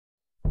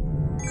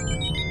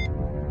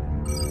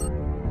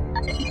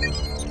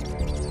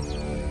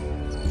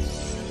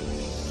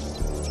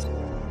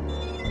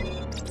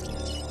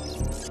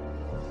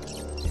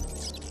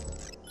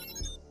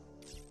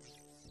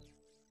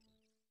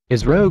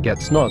Isro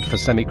gets nod for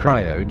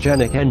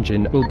semi-cryogenic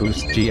engine will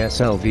boost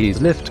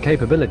GSLV's lift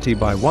capability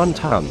by 1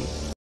 ton.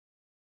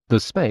 The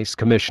Space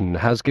Commission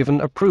has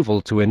given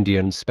approval to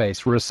Indian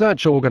Space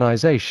Research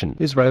Organisation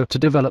Isro to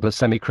develop a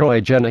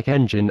semi-cryogenic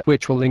engine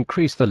which will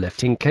increase the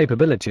lifting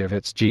capability of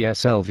its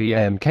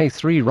GSLV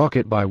Mk III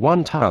rocket by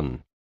 1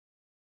 ton.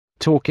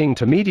 Talking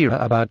to media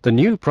about the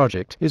new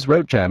project,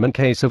 Isro Chairman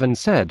K.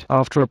 said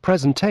after a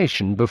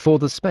presentation before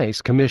the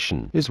Space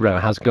Commission, Isro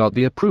has got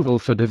the approval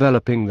for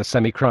developing the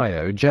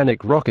semi-cryogenic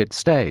rocket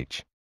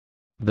stage.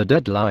 The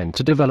deadline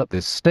to develop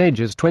this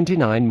stage is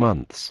 29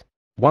 months.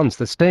 Once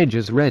the stage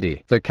is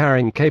ready, the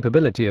carrying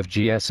capability of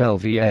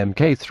GSLV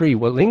Mk III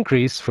will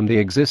increase from the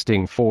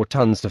existing 4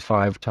 tons to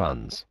 5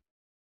 tons.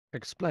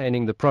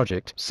 Explaining the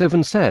project,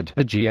 Sivan said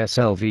a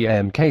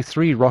GSLV Mk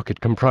III rocket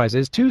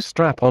comprises 2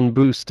 strap-on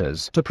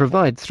boosters to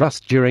provide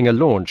thrust during a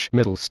launch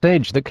middle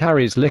stage that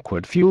carries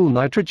liquid fuel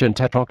nitrogen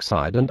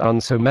tetroxide and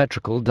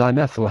unsymmetrical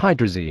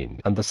dimethylhydrazine,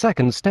 and the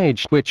second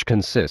stage which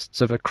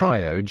consists of a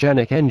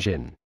cryogenic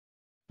engine.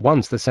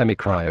 Once the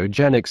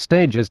semi-cryogenic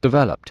stage is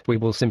developed, we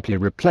will simply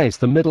replace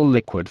the middle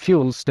liquid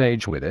fuel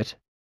stage with it.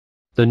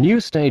 The new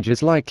stage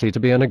is likely to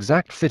be an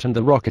exact fit and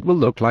the rocket will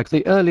look like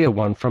the earlier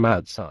one from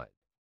outside.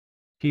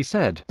 He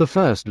said the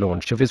first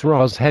launch of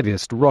Isro's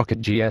heaviest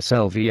rocket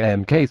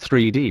GSLV Mk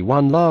III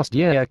D1 last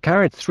year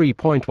carried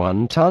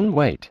 3.1 ton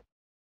weight.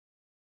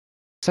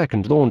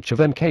 Second launch of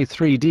Mk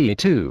III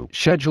D2,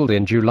 scheduled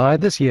in July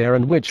this year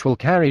and which will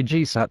carry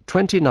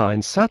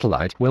GSAT-29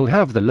 satellite, will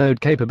have the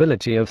load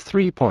capability of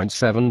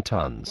 3.7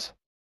 tons.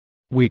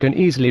 We can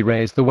easily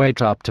raise the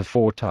weight up to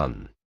 4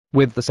 ton.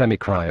 With the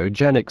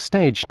semi-cryogenic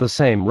stage, the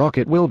same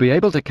rocket will be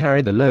able to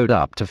carry the load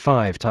up to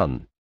 5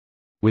 ton.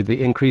 With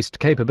the increased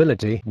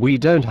capability, we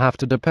don't have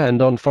to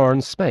depend on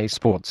foreign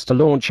spaceports to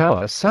launch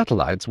our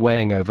satellites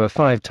weighing over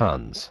 5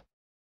 tons.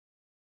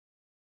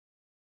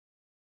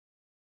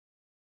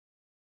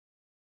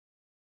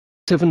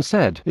 Sivan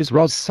said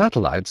Isro's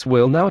satellites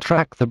will now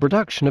track the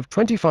production of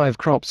 25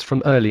 crops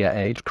from earlier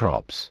 8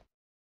 crops.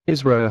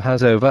 Isro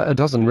has over a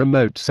dozen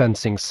remote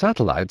sensing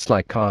satellites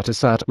like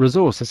Cartosat,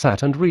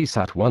 Resourcesat and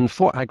Resat-1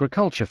 for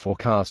agriculture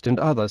forecast and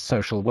other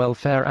social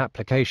welfare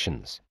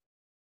applications.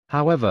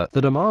 However,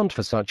 the demand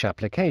for such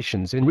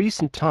applications in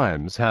recent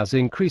times has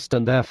increased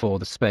and therefore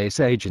the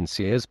space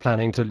agency is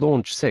planning to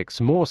launch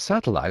 6 more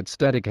satellites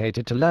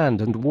dedicated to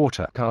land and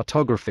water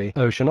cartography,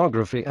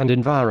 oceanography and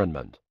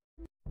environment.